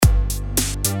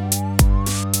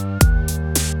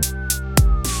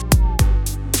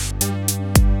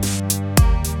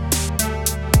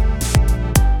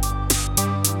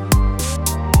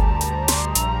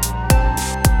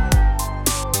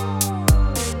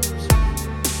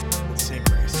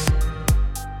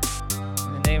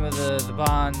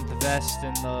Bond, the Vest,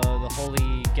 and the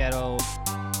Holy Ghetto.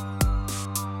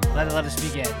 Let us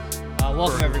begin.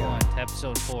 Welcome everyone to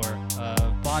episode 4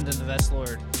 of Bond and the Vest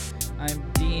Lord.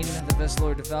 I'm Dean, the Vest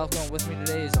Lord DeFalco, and with me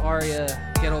today is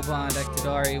Arya, Ghetto Bond,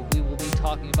 Ektadari. We will be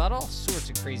talking about all sorts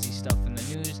of crazy stuff in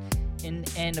the news in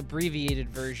an abbreviated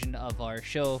version of our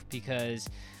show because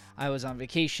I was on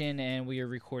vacation and we are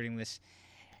recording this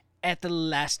at the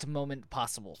last moment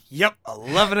possible. Yep,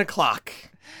 11 o'clock.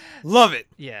 Love it.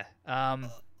 Yeah.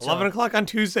 11 o'clock on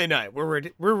Tuesday night. We're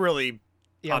really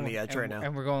on the edge right now.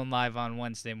 And we're going live on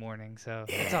Wednesday morning, so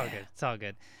Yeah. It's all good. It's all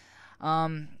good.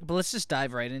 But let's just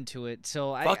dive right into it.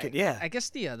 So Fuck it, yeah. I guess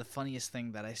the funniest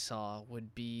thing that I saw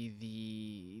would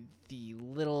be the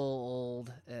little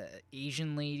old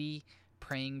Asian lady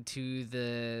praying to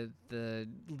the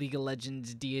League of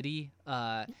Legends deity.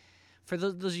 For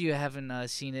those of you who haven't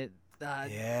seen it,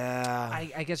 Yeah.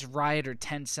 I guess Riot or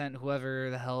Tencent, whoever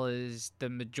the hell is the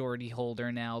majority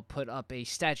holder now, put up a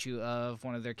statue of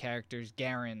one of their characters,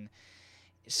 Garen,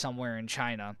 somewhere in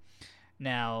China.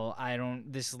 Now,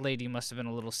 this lady must have been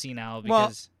a little senile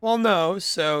because... Well, no.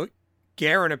 So,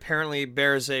 Garen apparently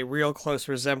bears a real close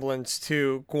resemblance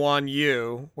to Guan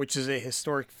Yu, which is a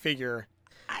historic figure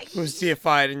who was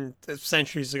deified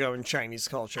centuries ago in Chinese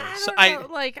culture. I don't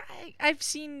know. I've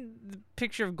seen the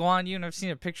picture of Guan Yu and I've seen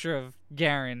a picture of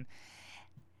Garen.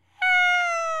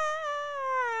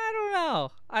 I don't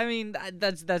know. I mean,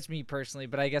 that's me personally,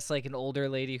 but I guess like an older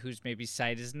lady whose maybe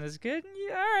sight isn't as good.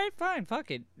 Yeah, all right, fine, fuck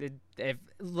it.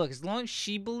 Look, as long as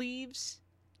she believes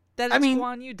that it's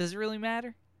Guan Yu, does it really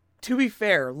matter? To be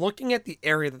fair, looking at the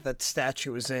area that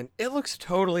statue is in, it looks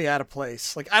totally out of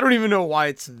place. Like, I don't even know why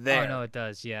it's there. Oh no, it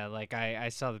does. Yeah, like I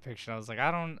saw the picture and I was like, I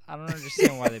don't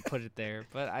understand why they put it there,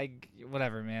 but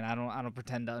whatever, man. I don't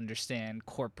pretend to understand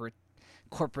corporate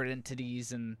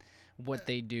entities and what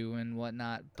they do and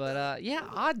whatnot. But yeah,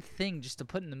 odd thing just to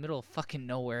put in the middle of fucking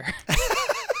nowhere.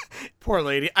 Poor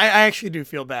lady. I actually do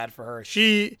feel bad for her.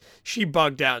 She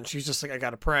bugged out and she's just like, I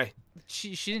gotta pray.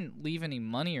 She didn't leave any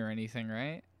money or anything,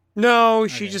 right? No,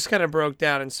 she just kind of broke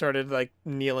down and started like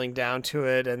kneeling down to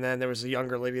it, and then there was a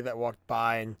younger lady that walked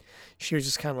by, and she was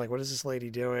just kind of like, "What is this lady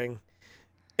doing?"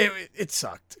 It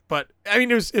sucked, but I mean,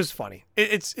 it was funny.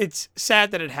 It's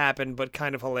sad that it happened, but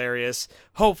kind of hilarious.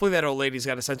 Hopefully, that old lady's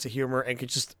got a sense of humor and could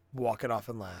just walk it off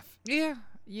and laugh.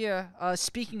 Yeah.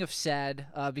 Speaking of sad,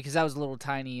 because that was a little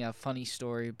tiny funny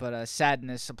story, but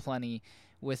sadness aplenty.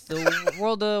 With the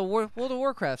World of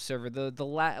Warcraft server,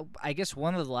 I guess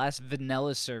one of the last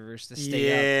vanilla servers to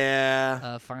stay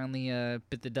up, finally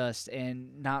bit the dust,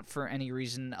 and not for any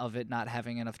reason of it not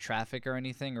having enough traffic or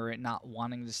anything, or it not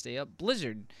wanting to stay up.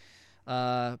 Blizzard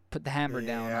put the hammer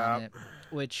down on it,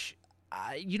 which,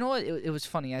 you know what? It was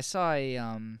funny. I saw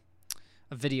a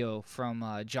video from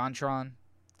JonTron,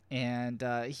 and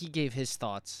he gave his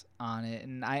thoughts on it.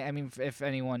 And I mean, if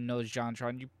anyone knows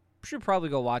JonTron, you should probably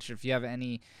go watch it if you have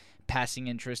any passing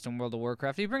interest in World of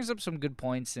Warcraft. He brings up some good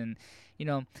points, and it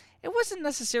wasn't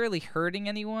necessarily hurting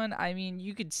anyone. I mean,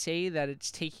 you could say that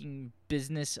it's taking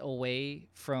business away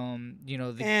from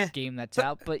the game that's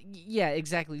out, but yeah,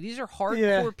 exactly. These are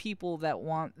hardcore people that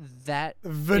want that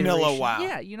vanilla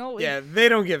iteration. WoW. Yeah, they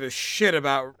don't give a shit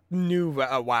about new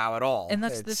WoW at all. And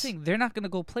that's the thing. They're not going to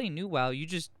go play new WoW. You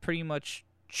just pretty much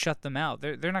shut them out.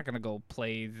 They're not going to go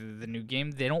play the new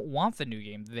game. They don't want the new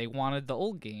game. They wanted the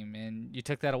old game, and you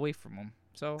took that away from them.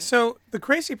 So the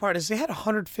crazy part is they had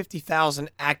 150,000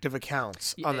 active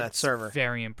accounts on that server.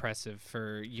 Very impressive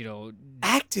for,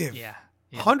 active. Yeah.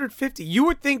 150. You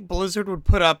would think Blizzard would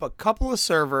put up a couple of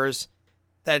servers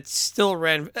that still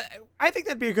ran. I think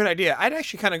that'd be a good idea. I'd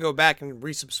actually kind of go back and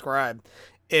resubscribe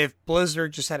if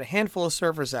Blizzard just had a handful of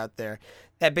servers out there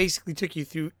that basically took you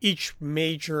through each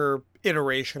major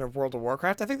iteration of World of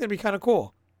Warcraft. I think that'd be kind of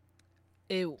cool.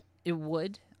 It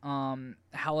would.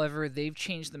 However, they've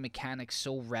changed the mechanics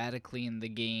so radically in the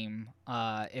game.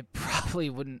 It probably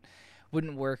wouldn't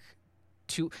work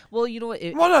too well. You know what?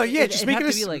 Just make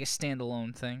it be like a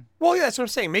standalone thing. Well, yeah, that's what I'm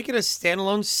saying. Make it a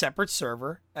standalone, separate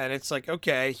server, and it's like,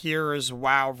 okay, here is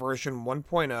WoW version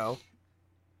 1.0.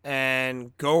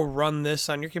 And go run this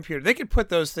on your computer. They could put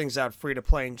those things out free to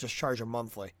play and just charge them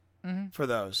monthly for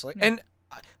those. And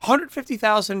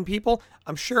 150,000 people,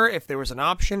 I'm sure if there was an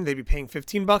option, they'd be paying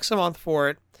 $15 a month for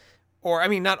it. Or, I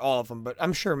mean, not all of them, but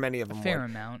I'm sure many of them would. A fair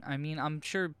amount. I mean, I'm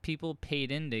sure people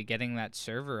paid into getting that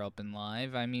server up and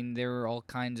live. I mean, there were all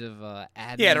kinds of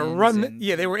admins. Yeah, to run.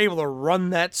 They were able to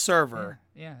run that server.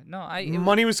 Yeah. No,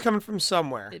 money was coming from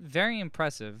somewhere. Very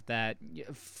impressive that,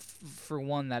 for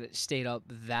one, that it stayed up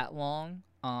that long.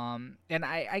 And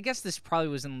I guess this probably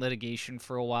was in litigation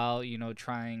for a while.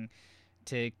 Trying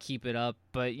to keep it up.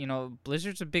 But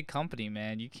Blizzard's a big company,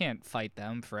 man. You can't fight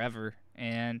them forever.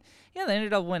 And yeah, they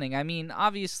ended up winning. I mean,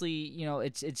 obviously,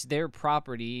 it's their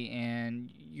property,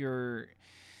 and you're,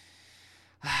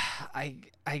 I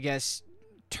guess,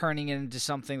 turning it into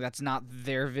something that's not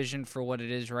their vision for what it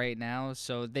is right now.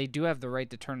 So they do have the right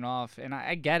to turn it off, and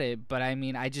I get it. But I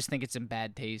mean, I just think it's in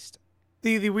bad taste.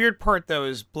 The weird part though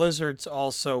is Blizzard's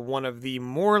also one of the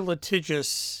more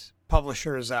litigious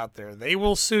publishers out there. They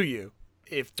will sue you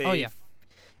if they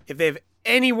if they have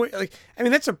any way. Like, I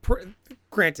mean, that's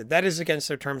granted, that is against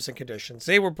their terms and conditions.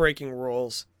 They were breaking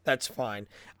rules. That's fine.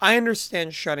 I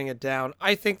understand shutting it down.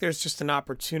 I think there's just an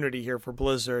opportunity here for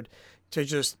Blizzard to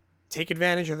just take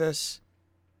advantage of this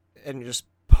and just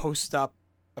post up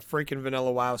a freaking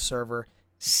vanilla WoW server.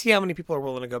 See how many people are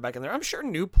willing to go back in there. I'm sure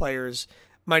new players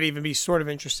might even be sort of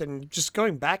interested in just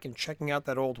going back and checking out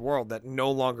that old world that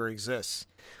no longer exists.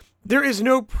 There is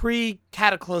no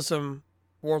pre-Cataclysm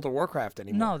World of Warcraft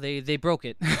anymore. No, they broke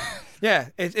it. Yeah,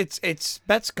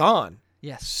 that's gone.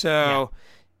 Yes. So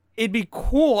it'd be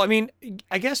cool. I mean,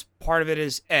 I guess part of it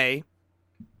is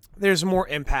there's more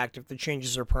impact if the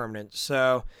changes are permanent.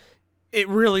 So it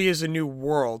really is a new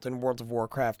world in World of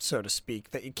Warcraft, so to speak,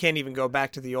 that you can't even go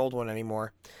back to the old one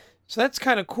anymore. So that's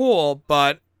kind of cool,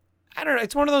 but I don't know.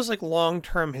 It's one of those like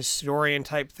long-term historian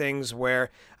type things where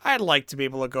I'd like to be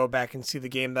able to go back and see the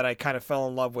game that I kind of fell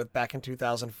in love with back in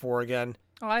 2004 again.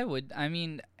 Oh, I would. I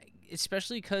mean,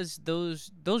 especially because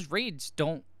those raids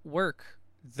don't work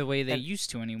the way they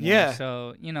used to anymore. Yeah.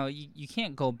 So you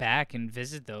can't go back and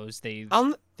visit those. They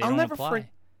I'll don't never apply.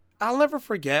 I'll never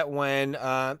forget when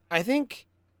I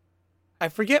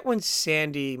forget when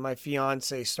Sandy, my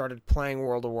fiance, started playing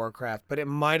World of Warcraft, but it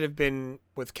might have been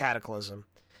with Cataclysm.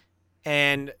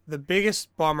 And the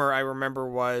biggest bummer I remember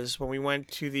was when we went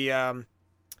to the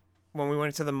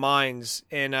mines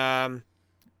in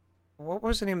what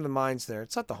was the name of the mines there?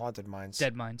 It's not the Haunted Mines.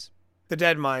 Dead Mines. The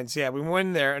Dead Mines. Yeah, we went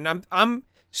in there, and I'm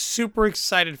super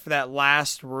excited for that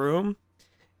last room.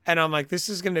 And I'm like, this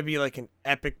is going to be like an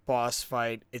epic boss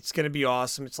fight. It's going to be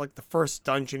awesome. It's like the first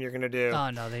dungeon you're going to do.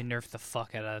 Oh no, they nerfed the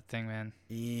fuck out of that thing, man.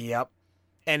 Yep.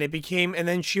 And and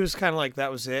then she was kind of like,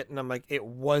 that was it. And I'm like, it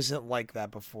wasn't like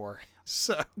that before.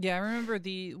 So yeah, I remember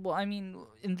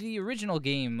in the original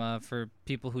game, for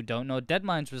people who don't know, Dead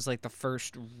Mines was like the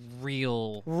first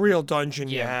real dungeon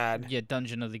you had. Yeah,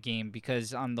 dungeon of the game,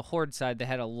 because on the Horde side they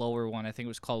had a lower one. I think it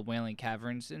was called Wailing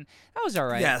Caverns, and that was all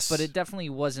right. Yes. But it definitely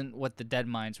wasn't what the Dead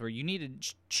Mines were. You needed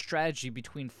strategy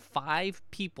between 5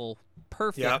 people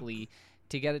perfectly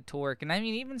to get it to work. And I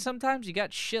mean, even sometimes you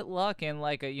got shit luck, and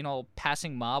like a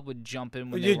passing mob would jump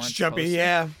in when they weren't supposed to.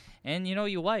 Yeah. And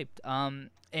you wiped.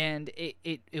 And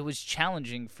it was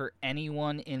challenging for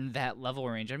anyone in that level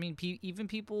range. I mean, even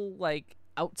people like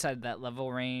outside of that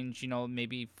level range,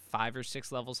 maybe 5 or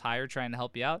 6 levels higher, trying to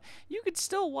help you out, you could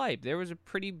still wipe. There was a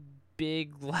pretty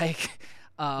big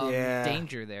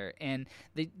danger there, and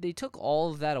they took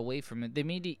all of that away from it. They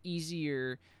made it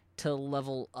easier to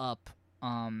level up,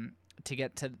 to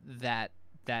get to that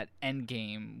end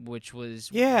game, which was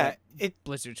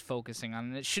Blizzard's focusing on.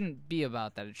 And it shouldn't be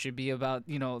about that. It should be about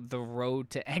the road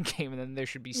to end game, and then there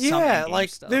should be some end game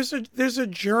stuff. There's a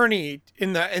journey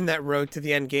in that road to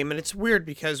the end game, and it's weird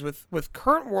because with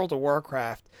current World of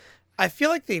Warcraft, I feel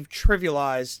like they've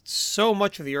trivialized so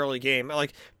much of the early game.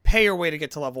 Like, pay your way to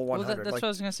get to level 100. Well, that's what I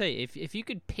was gonna say. If you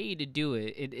could pay to do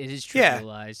it, it is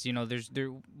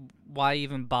trivialized. Why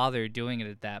even bother doing it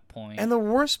at that point? And the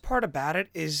worst part about it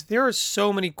is there are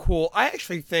so many cool. I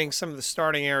actually think some of the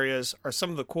starting areas are some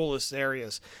of the coolest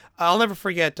areas. I'll never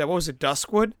forget. What was it,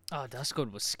 Duskwood? Oh,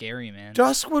 Duskwood was scary, man.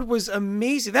 Duskwood was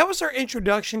amazing. That was our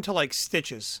introduction to like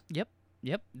Stitches.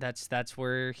 Yep, that's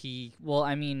where he. Well,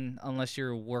 I mean, unless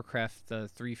you're a Warcraft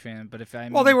 3 fan, but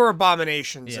well, they were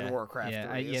abominations in Warcraft.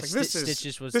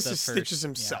 Stitches was this the is first, Stitches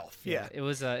himself. Yeah. It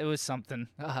was something.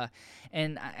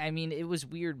 And I mean, it was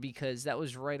weird because that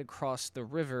was right across the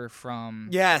river from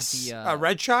the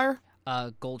Redshire,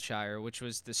 Goldshire, which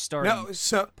was the starting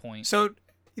point. So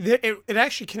it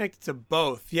actually connected to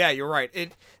both. Yeah, you're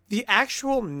right. The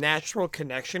actual natural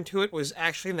connection to it was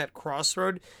actually in that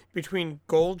crossroad between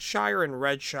Goldshire and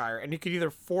Redshire, and you could either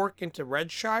fork into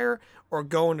Redshire or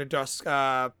go into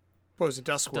Duskwood.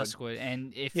 Duskwood,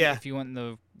 and if you went in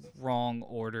the wrong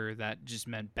order, that just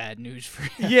meant bad news for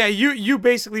you. Yeah, you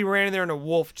basically ran in there and a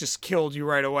wolf just killed you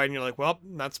right away, and you're like, well,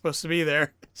 not supposed to be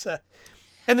there. So,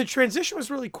 and the transition was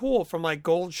really cool from like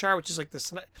Goldshire, which is like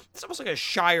this, it's almost like a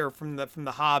shire from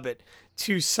the Hobbit,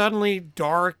 to suddenly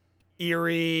dark,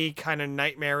 eerie, kind of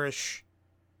nightmarish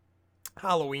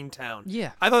Halloween town.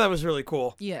 Yeah, I thought that was really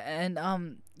cool. Yeah, and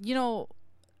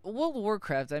World of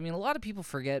Warcraft, I mean, a lot of people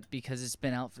forget because it's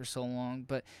been out for so long,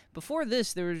 but before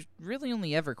this, there was really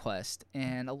only EverQuest,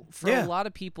 and for a lot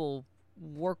of people,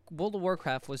 World of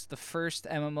Warcraft was the first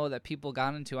MMO that people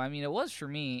got into. I mean, it was for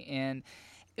me, and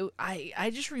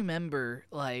I just remember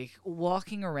like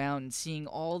walking around and seeing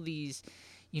all these,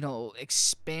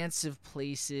 expansive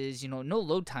places. No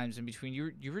load times in between.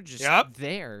 You were just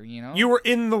there. You were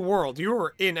in the world. You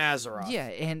were in Azeroth. Yeah,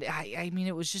 and I mean,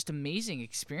 it was just amazing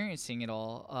experiencing it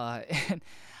all. And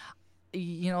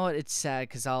you know what? It's sad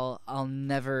because I'll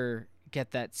never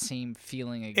get that same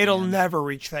feeling again. It'll never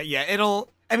reach that. Yeah,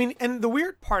 I mean, and the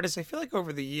weird part is I feel like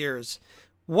over the years,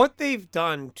 what they've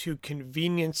done to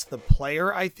convenience the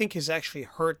player, I think, has actually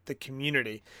hurt the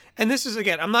community. And this is,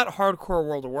 again, I'm not hardcore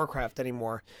World of Warcraft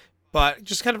anymore, but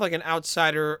just kind of like an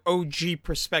outsider OG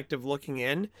perspective looking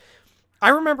in. I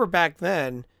remember back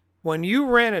then, when you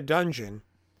ran a dungeon,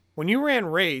 when you ran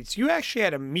raids, you actually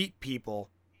had to meet people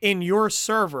in your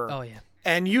server. Oh, yeah.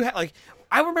 And you had, like,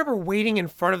 I remember waiting in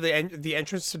front of the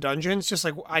entrance to dungeons, just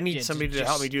like, I need somebody to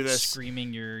help me do this.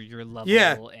 Screaming your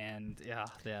level, and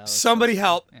somebody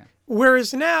help. Yeah.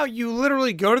 Whereas now you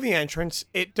literally go to the entrance,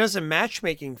 it does a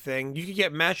matchmaking thing. You can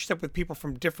get matched up with people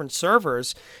from different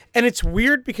servers, and it's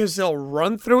weird because they'll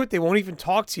run through it, they won't even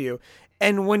talk to you.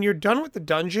 And when you're done with the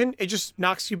dungeon, it just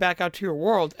knocks you back out to your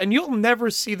world, and you'll never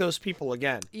see those people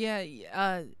again. Yeah,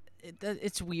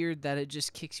 it's weird that it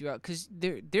just kicks you out because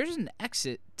there's an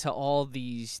exit to all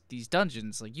these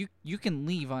dungeons. Like you can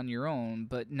leave on your own,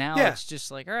 but now it's just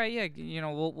like, all right, yeah,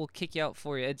 we'll kick you out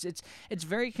for you. It's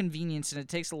very convenient, and it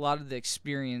takes a lot of the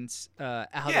experience out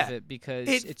of it because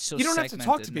it's so. You don't have to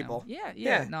talk to people.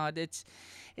 Yeah. No,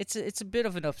 it's a bit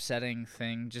of an upsetting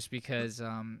thing just because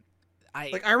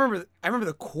I remember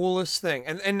the coolest thing,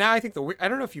 and now I think I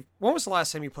don't know if when was the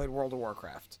last time you played World of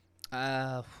Warcraft?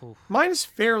 Mine is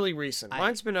fairly recent.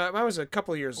 Mine was a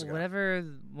couple of years ago.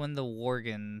 When the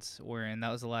Worgens were in,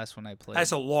 that was the last one I played.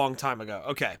 That's a long time ago.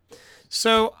 Okay.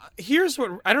 So here's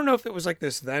what, I don't know if it was like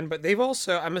this then, but they've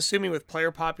also, I'm assuming with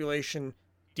player population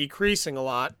decreasing a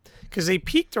lot, because they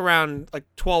peaked around like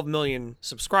 12 million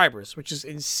subscribers, which is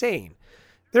insane.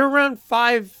 They're around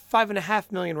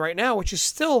 5.5 million right now, which is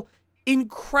still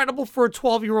incredible for a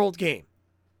 12-year-old game.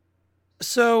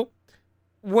 So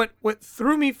what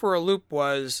threw me for a loop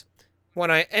was when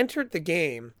I entered the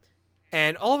game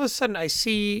and all of a sudden I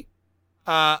see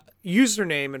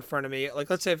username in front of me. Like,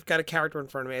 let's say I've got a character in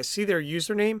front of me. I see their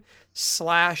username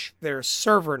 / their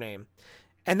server name.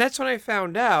 And that's when I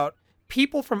found out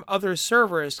people from other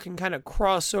servers can kind of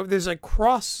cross over. There's like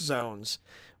cross zones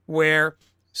where,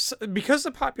 because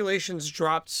the population's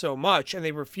dropped so much and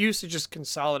they refuse to just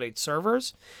consolidate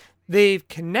servers, they've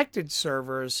connected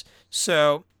servers.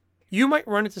 So you might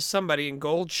run into somebody in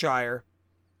Goldshire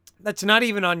that's not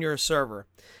even on your server.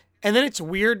 And then it's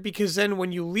weird because then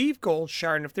when you leave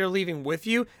Goldshire, and if they're leaving with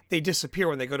you, they disappear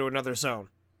when they go to another zone.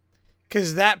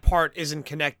 Because that part isn't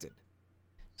connected.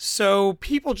 So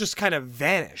people just kind of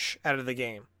vanish out of the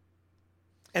game.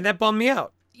 And that bummed me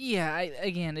out. Yeah,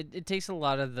 it takes a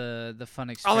lot of the fun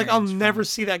experience. I'll never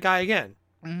see that guy again.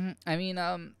 Mm-hmm. I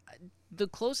mean, the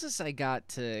closest I got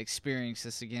to experience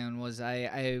this again was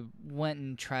I went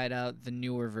and tried out the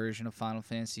newer version of Final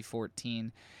Fantasy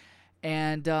XIV,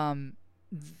 and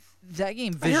that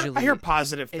game visually, I hear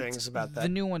positive things about that. The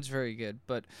new one's very good,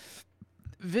 but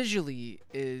visually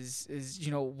is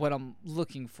what I'm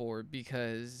looking for,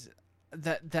 because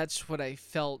that's what I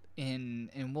felt in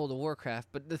World of Warcraft.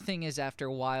 But the thing is, after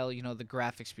a while, the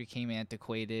graphics became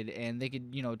antiquated, and they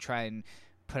could try and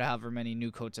put however many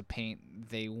new coats of paint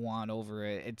they want over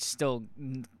it. It's still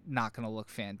not going to look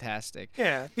fantastic.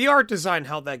 Yeah, the art design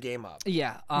held that game up.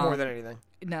 Yeah. More than anything.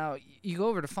 Now, you go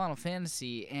over to Final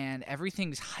Fantasy, and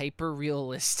everything's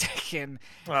hyper-realistic and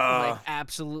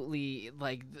absolutely,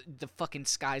 like, the fucking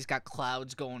sky's got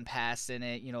clouds going past in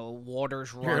it,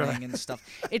 water's running and stuff.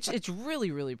 It's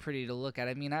really, really pretty to look at.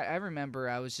 I mean, I remember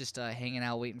I was just hanging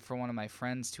out waiting for one of my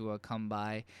friends to come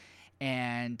by,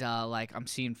 and I'm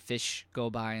seeing fish go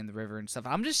by in the river and stuff.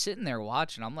 I'm just sitting there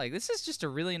watching. I'm like, this is just a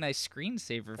really nice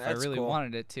screensaver if I really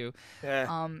wanted it to.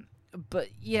 Yeah. But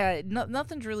yeah,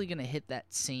 nothing's really gonna hit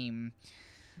that same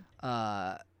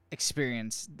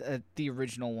experience that the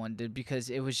original one did, because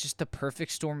it was just the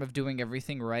perfect storm of doing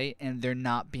everything right and there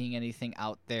not being anything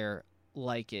out there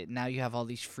like it. Now you have all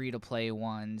these free-to-play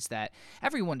ones that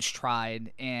everyone's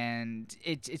tried, and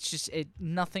it's just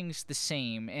nothing's the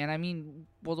same. And I mean,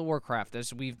 World of Warcraft,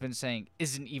 as we've been saying,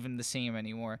 isn't even the same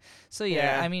anymore. So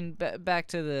yeah. I mean, back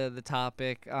to the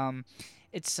topic.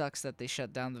 it sucks that they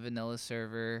shut down the vanilla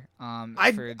server.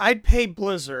 I'd pay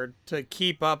Blizzard to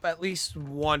keep up at least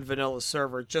one vanilla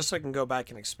server just so I can go back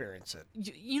and experience it.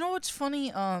 You know what's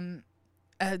funny?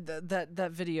 That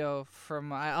video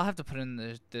from I'll have to put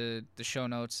in the show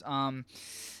notes.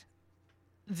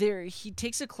 There he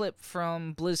takes a clip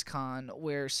from BlizzCon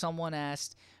where someone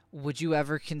asked, "Would you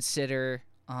ever consider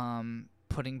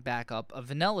putting back up a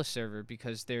vanilla server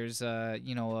because there's a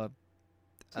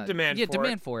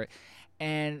demand for it."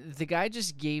 And the guy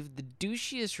just gave the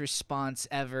douchiest response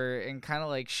ever and kind of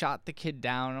like shot the kid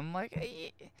down. I'm like,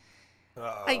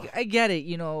 I get it,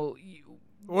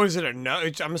 What is it, a no?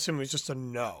 I'm assuming it's just a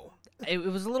no. It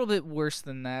was a little bit worse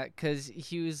than that because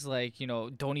he was like,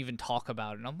 don't even talk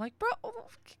about it. And I'm like, bro,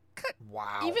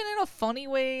 wow. Even in a funny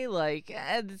way, like,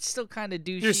 it's still kind of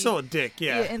douchey. You're still a dick,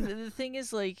 yeah. And the thing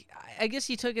is, like, I guess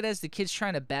he took it as the kid's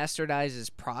trying to bastardize his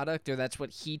product, or that's what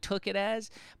he took it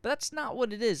as. But that's not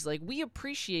what it is. Like, we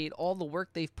appreciate all the work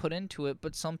they've put into it,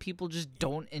 but some people just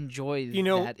don't enjoy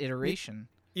that iteration.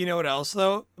 You know what else,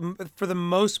 though? For the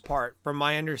most part, from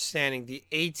my understanding, the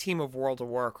A team of World of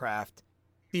Warcraft,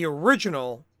 the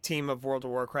original team of World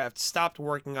of Warcraft, stopped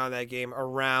working on that game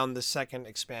around the second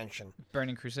expansion.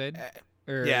 Burning Crusade?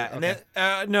 Yeah. Okay. And then,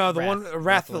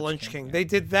 Wrath of the Lich King. Yeah. They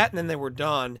did that, and then they were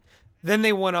done. Then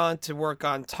they went on to work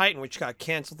on Titan, which got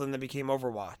canceled, and then became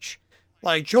Overwatch.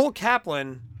 Like, Joel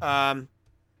Kaplan,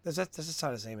 that's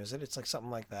not his name, is it? It's like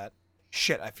something like that.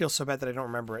 Shit, I feel so bad that I don't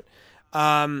remember it.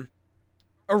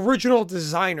 Original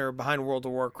designer behind World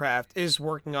of Warcraft is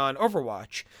working on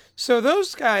Overwatch. So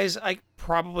those guys, I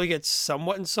probably get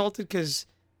somewhat insulted because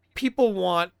people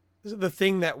want the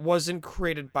thing that wasn't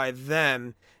created by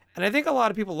them. And I think a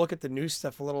lot of people look at the new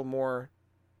stuff a little more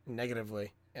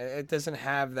negatively. It doesn't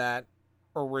have that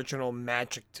original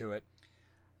magic to it.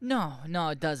 No,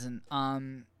 it doesn't.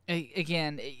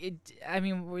 Again,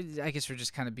 I guess we're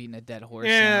just kind of beating a dead horse.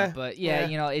 Yeah. Now, but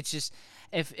yeah, it's just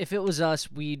if it was us,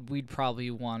 we'd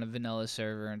probably want a vanilla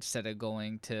server instead of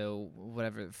going to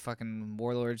whatever fucking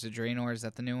Warlords of Draenor. Is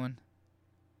that the new one?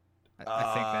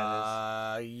 I think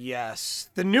that is. Yes,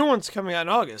 the new one's coming out in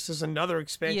August. There's another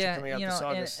expansion coming out this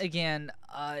August. And again,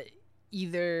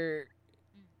 either.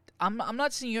 I'm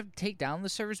not saying you have to take down the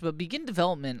servers, but begin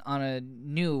development on a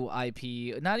new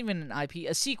IP, not even an IP,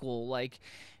 a sequel. Like,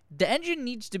 the engine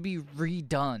needs to be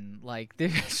redone. Like,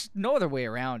 there's no other way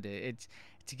around it.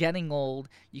 It's getting old.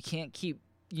 You can't keep,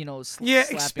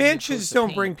 expansions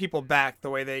don't bring people back the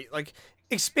way they like.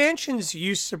 Expansions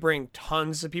used to bring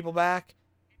tons of people back.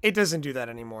 It doesn't do that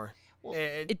anymore. Well,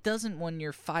 it doesn't when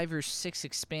you're 5 or 6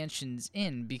 expansions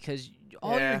in, because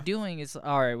all you're doing is,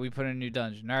 all right, we put in a new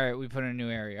dungeon. All right, we put in a new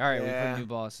area. All right, we put new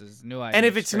bosses, new items. And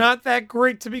if it's not that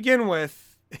great to begin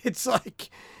with, it's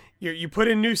like you put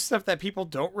in new stuff that people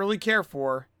don't really care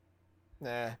for.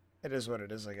 It is what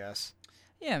it is, I guess.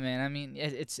 Yeah, man. I mean,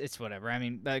 it's whatever. I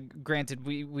mean, granted,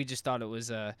 we just thought it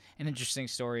was an interesting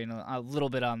story and a little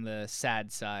bit on the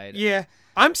sad side. Yeah,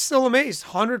 I'm still amazed.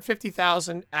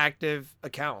 150,000 active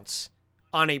accounts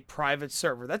on a private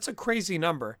server. That's a crazy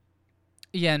number.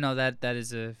 Yeah, no, that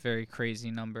is a very crazy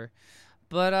number.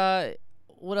 But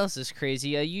what else is crazy?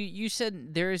 You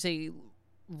said there is a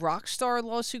Rockstar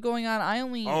lawsuit going on. I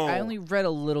only read a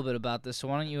little bit about this, so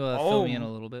why don't you fill me in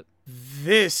a little bit?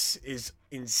 This is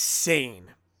insane.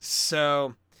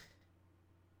 So,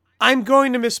 I'm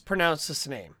going to mispronounce this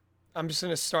name. I'm just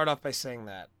going to start off by saying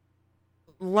that.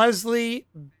 Leslie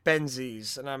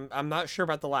Benzies, and I'm not sure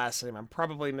about the last name. I'm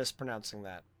probably mispronouncing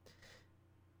that.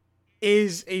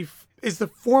 Is the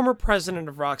former president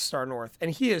of Rockstar North,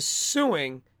 and he is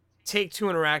suing Take-Two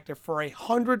Interactive for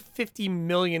 $150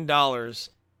 million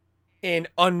in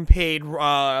unpaid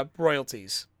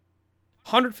royalties.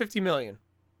 $150 million.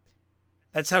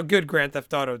 That's how good Grand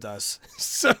Theft Auto does.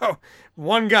 So,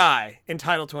 one guy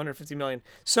entitled to $150 million.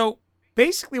 So,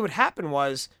 basically what happened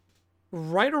was,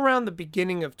 right around the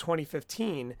beginning of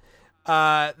 2015,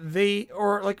 end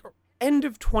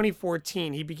of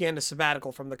 2014, he began a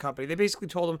sabbatical from the company. They basically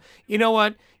told him, you know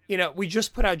what? We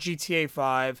just put out GTA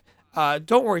 5.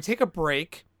 Don't worry, take a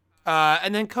break,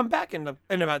 and then come back in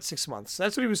about 6 months.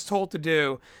 That's what he was told to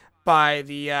do by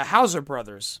the Hauser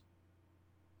brothers.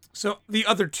 So the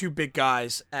other two big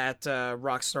guys at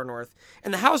Rockstar North.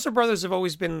 And the Hauser brothers have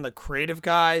always been the creative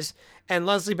guys, and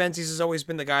Leslie Benzies has always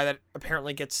been the guy that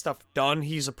apparently gets stuff done.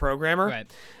 He's a programmer. Right.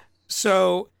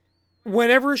 So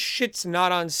whenever shit's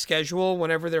not on schedule,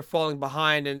 whenever they're falling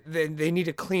behind and they need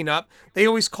to clean up, they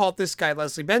always call this guy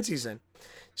Leslie Benzies in.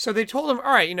 So they told him,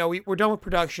 all right, we're done with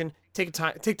production. Take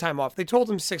time off. They told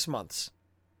him 6 months.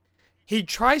 He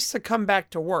tries to come back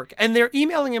to work, and they're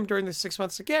emailing him during the 6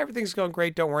 months, like, yeah, everything's going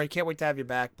great, don't worry, can't wait to have you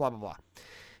back, blah, blah, blah.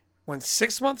 When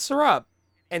 6 months are up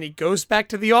and he goes back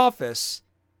to the office,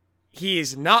 he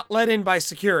is not let in by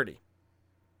security.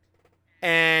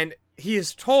 And he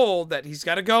is told that he's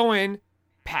got to go in,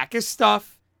 pack his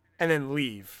stuff, and then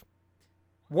leave.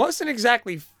 Wasn't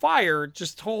exactly fired,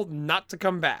 just told not to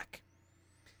come back.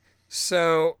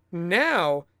 So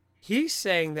now he's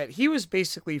saying that he was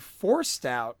basically forced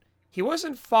out. He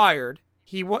wasn't fired.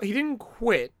 He didn't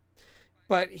quit,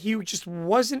 but he just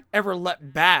wasn't ever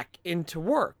let back into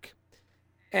work.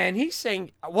 And he's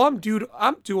saying, "Well, I'm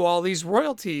due all these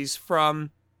royalties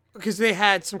from," because they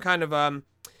had some kind of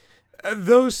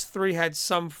those three had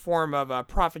some form of a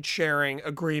profit sharing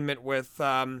agreement with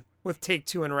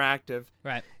Take-Two Interactive.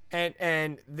 Right.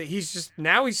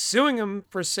 He's suing him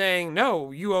for saying,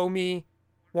 "No, you owe me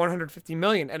 $150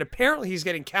 million." And apparently he's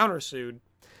getting countersued.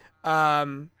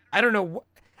 I don't know.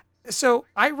 So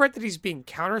I read that he's being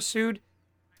countersued.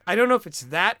 I don't know if it's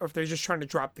that or if they're just trying to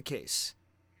drop the case.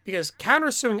 Because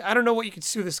countersuing, I don't know what you could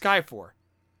sue this guy for.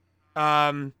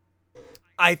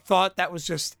 I thought that was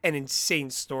just an insane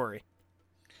story.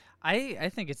 I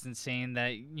think it's insane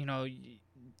that,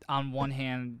 on one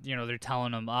hand, they're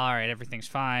telling him, all right, everything's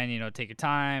fine, take your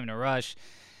time, no rush.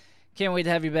 Can't wait to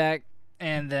have you back.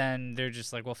 And then they're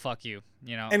just like, well, fuck you,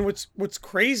 And what's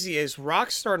crazy is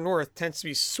Rockstar North tends to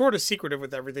be sort of secretive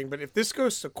with everything, but if this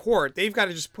goes to court, they've got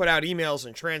to just put out emails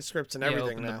and transcripts and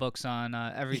everything open now. the books on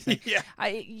everything. Yeah.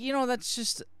 That's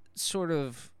just sort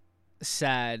of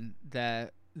sad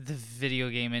that the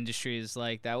video game industry is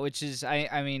like that, which is,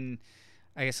 I mean,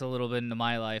 I guess a little bit into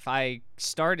my life. I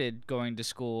started going to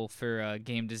school for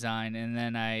game design, and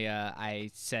then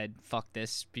I said fuck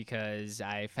this because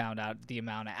I found out the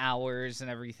amount of hours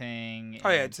and everything. Oh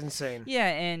yeah, it's insane. Yeah,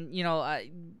 and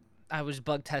I was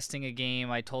bug testing a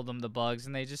game. I told them the bugs,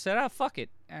 and they just said, "Oh, fuck it."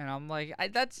 And I'm like,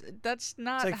 that's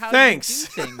not like, how thanks.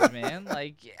 you do things, man.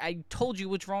 Like, I told you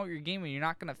what's wrong with your game, and you're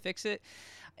not gonna fix it.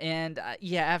 And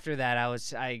after that,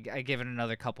 I gave it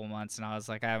another couple months, and I was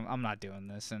like, I'm not doing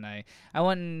this, and I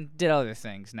went and did other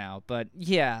things now. But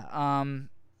yeah,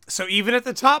 so even at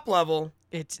the top level,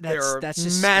 that's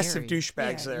just massive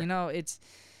douchebags there. It's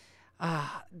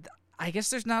I guess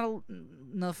there's not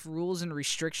enough rules and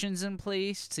restrictions in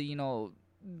place to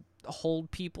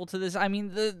hold people to this. I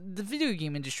mean, the video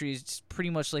game industry is pretty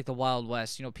much like the Wild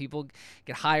West. People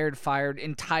get hired, fired,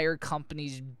 entire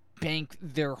companies bank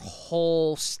their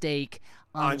whole stake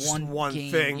on one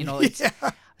game. thing. It's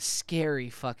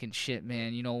scary fucking shit,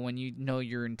 man. When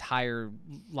your entire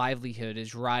livelihood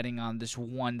is riding on this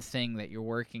one thing that you're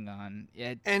working on.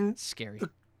 It's scary.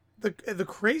 The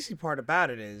crazy part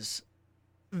about it is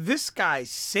this guy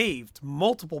saved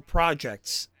multiple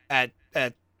projects at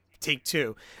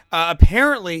Take-Two.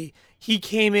 Apparently, he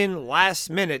came in last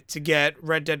minute to get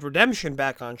Red Dead Redemption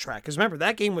back on track. Because remember,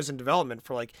 that game was in development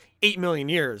for like 8 million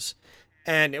years.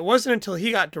 And it wasn't until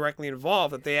he got directly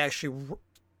involved that they actually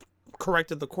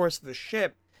corrected the course of the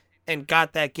ship and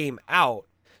got that game out.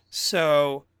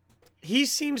 So he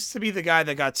seems to be the guy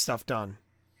that got stuff done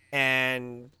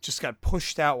and just got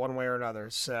pushed out one way or another.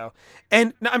 So,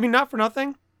 and I mean, not for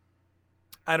nothing.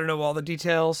 I don't know all the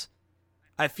details.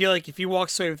 I feel like if he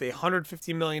walks away with a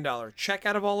 $150 million check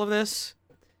out of all of this,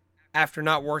 after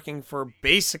not working for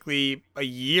basically a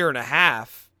year and a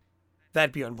half,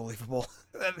 that'd be unbelievable.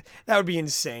 That would be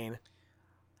insane.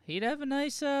 He'd have a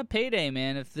nice payday,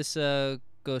 man, if this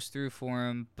goes through for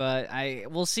him. But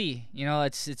we'll see.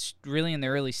 It's really in the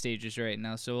early stages right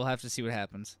now, so we'll have to see what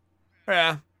happens.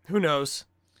 Yeah, who knows?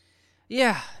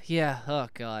 Yeah. Oh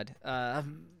God,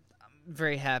 I'm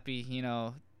very happy.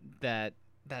 That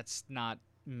that's not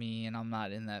me, and I'm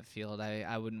not in that field.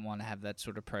 I wouldn't want to have that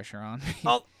sort of pressure on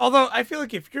me. Although I feel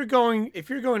like if you're going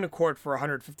to court for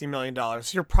 $150 million,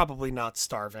 you're probably not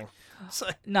starving. So,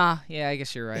 nah, yeah, I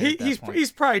guess you're right.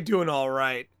 He's probably doing all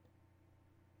right.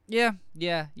 Yeah,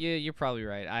 you're probably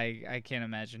right. I can't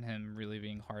imagine him really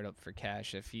being hard up for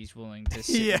cash if he's willing to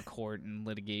sit in court and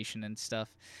litigation and stuff.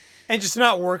 And just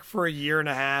not work for a year and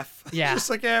a half. Yeah. Just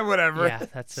like, whatever. Yeah,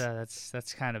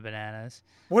 that's kind of bananas.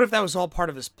 What if that was all part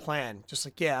of his plan? Just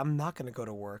like, I'm not going to go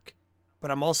to work,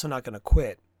 but I'm also not going to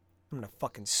quit. I'm going to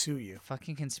fucking sue you.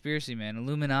 Fucking conspiracy, man.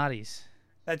 Illuminatis.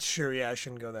 That's true. Yeah, I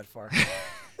shouldn't go that far.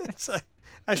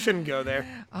 I shouldn't go there.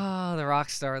 Oh, the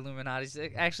Rockstar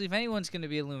Illuminatis. Actually, if anyone's going to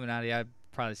be Illuminati, I'd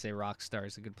probably say Rockstar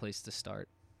is a good place to start.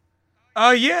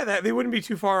 Yeah, they wouldn't be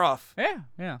too far off.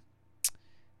 Yeah.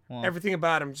 Well, everything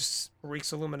about him just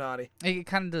reeks Illuminati. It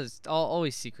kind of does.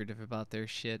 Always secretive about their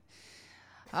shit.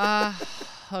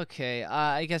 Okay.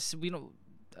 I guess we don't.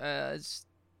 Trying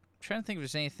to think if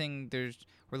there's anything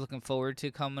we're looking forward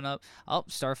to coming up. Oh,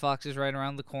 Star Fox is right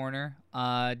around the corner.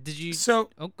 Did you?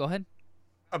 So. Oh, go ahead.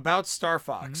 about Star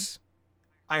Fox,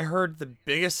 I heard the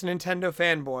biggest Nintendo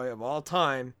fanboy of all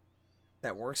time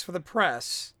that works for the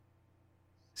press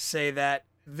say that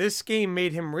this game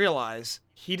made him realize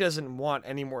he doesn't want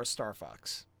any more Star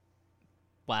Fox.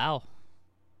 Wow.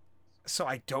 So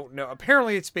I don't know.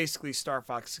 Apparently, it's basically Star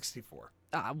Fox 64.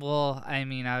 Well, I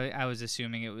mean, I was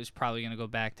assuming it was probably going to go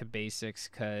back to basics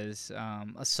because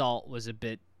Assault was a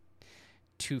bit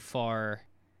too far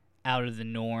out of the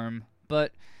norm.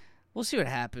 But we'll see what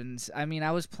happens. I mean,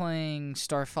 I was playing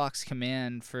Star Fox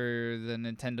Command for the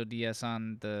Nintendo DS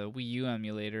on the Wii U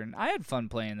emulator, and I had fun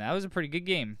playing that. It was a pretty good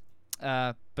game.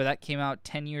 But that came out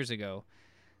 10 years ago.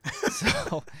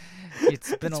 So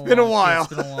it's been a while.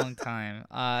 It's been a long time.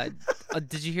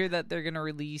 Did you hear that they're going to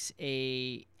release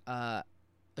a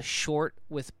short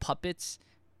with puppets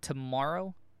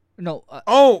tomorrow? No.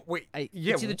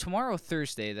 It's either tomorrow or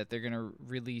Thursday that they're gonna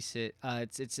release it.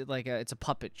 It's a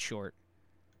puppet short.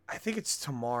 I think it's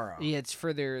tomorrow. Yeah, it's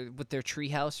for their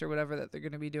treehouse or whatever that they're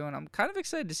gonna be doing. I'm kind of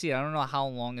excited to see it. I don't know how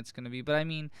long it's gonna be, but I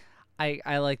mean,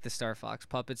 I like the Star Fox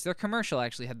puppets. Their commercial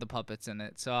actually had the puppets in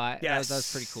it, so that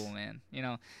was pretty cool, man. You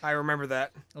know, I remember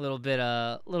that. A little bit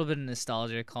of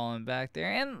nostalgia calling back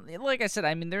there, and like I said,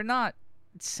 I mean, they're not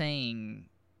saying.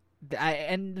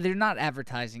 And they're not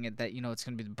advertising it that it's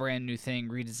going to be the brand new thing,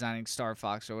 redesigning Star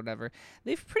Fox or whatever.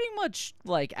 They've pretty much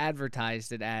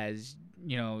advertised it as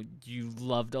you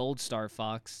loved old Star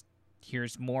Fox.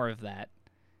 Here's more of that.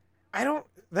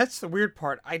 That's the weird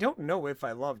part. I don't know if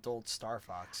I loved old Star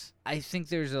Fox. I think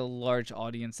there's a large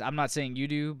audience. I'm not saying you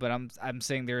do, but I'm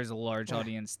saying there is a large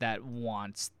audience that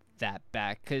wants that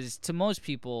back. Because to most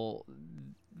people,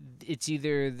 it's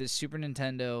either the Super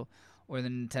Nintendo or the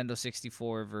Nintendo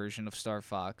 64 version of Star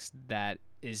Fox that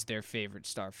is their favorite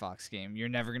Star Fox game. You're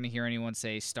never going to hear anyone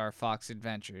say Star Fox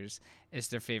Adventures is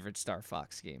their favorite Star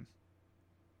Fox game.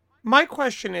 My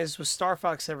question is, was Star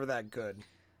Fox ever that good?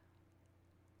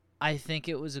 I think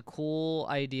it was a cool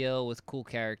idea with cool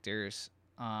characters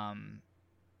and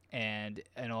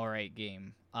an alright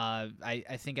game.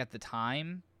 I think at the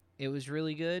time it was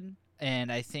really good,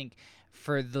 and I think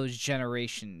for those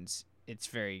generations it's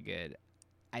very good.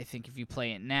 I think if you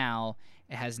play it now,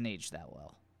 it hasn't aged that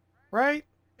well. Right?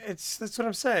 That's what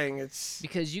I'm saying. It's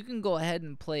because you can go ahead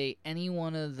and play any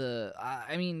one of the.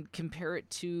 Compare it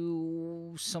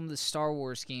to some of the Star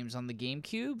Wars games on the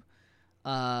GameCube,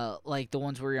 like the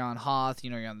ones where you're on Hoth.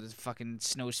 You're on this fucking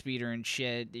snow speeder and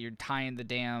shit. You're tying the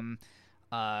damn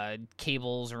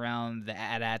cables around the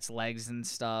AT-AT's legs and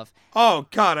stuff. Oh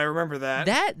God, I remember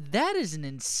that. That is an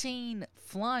insane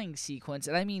flying sequence,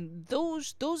 and I mean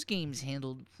those games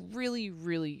handled really,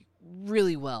 really,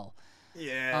 really well.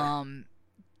 Yeah.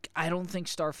 I don't think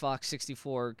Star Fox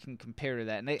 64 can compare to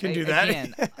that. And can do that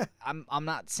again. I'm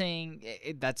not saying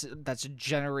that's a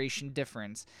generation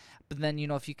difference, but then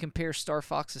if you compare Star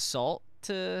Fox Assault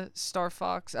to Star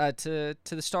Fox to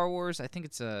the Star Wars, I think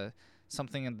it's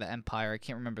something of the Empire. I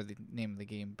can't remember the name of the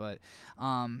game, but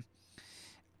I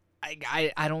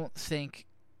don't think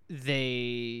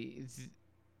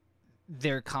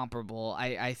they're comparable.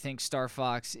 I think Star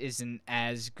Fox isn't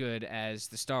as good as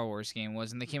the Star Wars game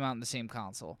was, and they came out in the same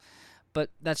console. But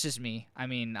that's just me. I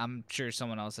mean, I'm sure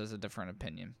someone else has a different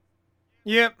opinion.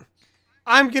 Yep.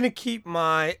 I'm going to keep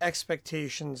my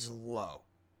expectations low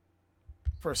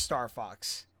for Star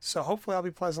Fox. So hopefully I'll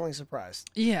be pleasantly surprised.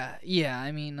 Yeah.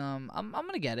 I mean, I'm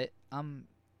gonna get it. I'm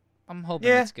hoping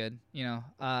it's good.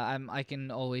 I can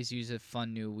always use a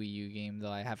fun new Wii U game,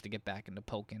 though. I have to get back into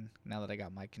Pokken now that I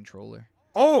got my controller.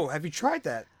 Oh, have you tried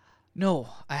that? No,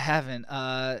 I haven't.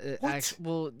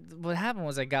 What happened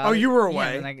was I got. Oh, you were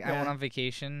away. And I went on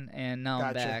vacation, and now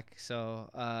I'm back.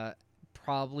 So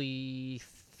probably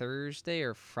Thursday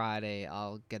or Friday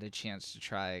I'll get a chance to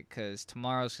try it, because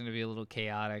tomorrow's gonna be a little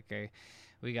chaotic.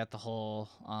 We got the whole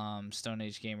Stone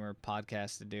Age Gamer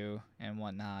podcast to do and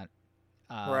whatnot.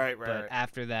 Right. But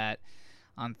after that,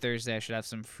 on Thursday, I should have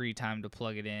some free time to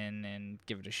plug it in and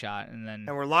give it a shot. And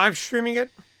we're live streaming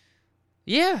it?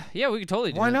 Yeah, we could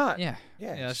totally do Why that. not? Yeah.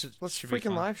 Let's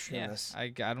freaking live stream this. I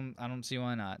don't see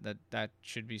why not. That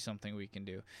should be something we can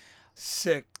do.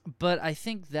 Sick. But I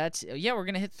think that's we're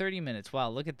gonna hit 30 minutes. Wow,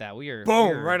 look at that. We're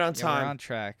right on time. We're on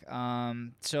track.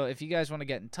 So if you guys want to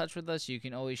get in touch with us, you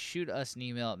can always shoot us an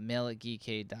email at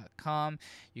mail@geekade.com.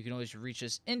 You can always reach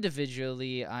us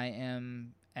individually. I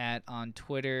am on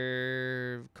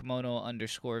Twitter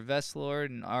Kimono_Vestlord,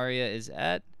 and Arya is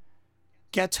at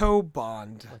Ghetto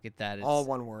Bond. Look at that. It's all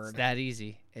one word. It's that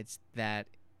easy. It's that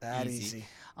That easy.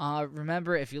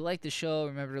 Remember, if you like the show,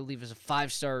 remember to leave us a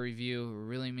 5-star review. It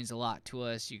really means a lot to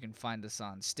us. You can find us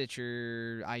on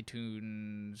Stitcher,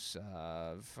 iTunes,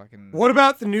 What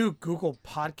about the new Google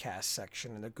Podcast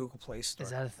section in the Google Play Store?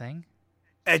 Is that a thing?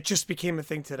 It just became a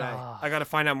thing today. Oh. I got to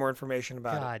find out more information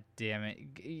about it. God damn it.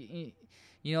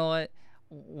 You know what?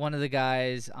 One of the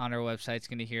guys on our website's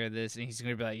going to hear this, and he's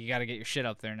going to be like, you got to get your shit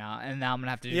up there now. And now I'm going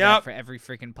to have to do that for every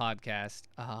freaking podcast.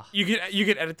 You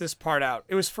could edit this part out.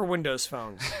 It was for Windows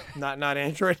phones, not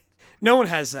Android. No one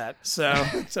has that, so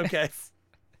it's okay.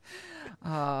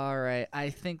 All right. I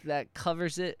think that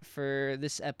covers it for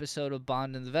this episode of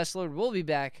Bond and the Vestlord. We'll be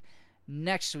back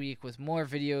next week with more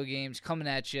video games coming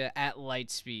at you at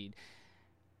light speed.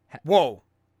 Whoa.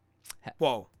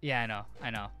 Yeah, I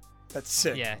know. That's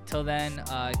sick. Yeah, till then,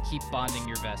 keep bonding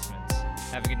your vestments.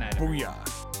 Have a good night, everyone.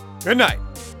 Booyah. Good night.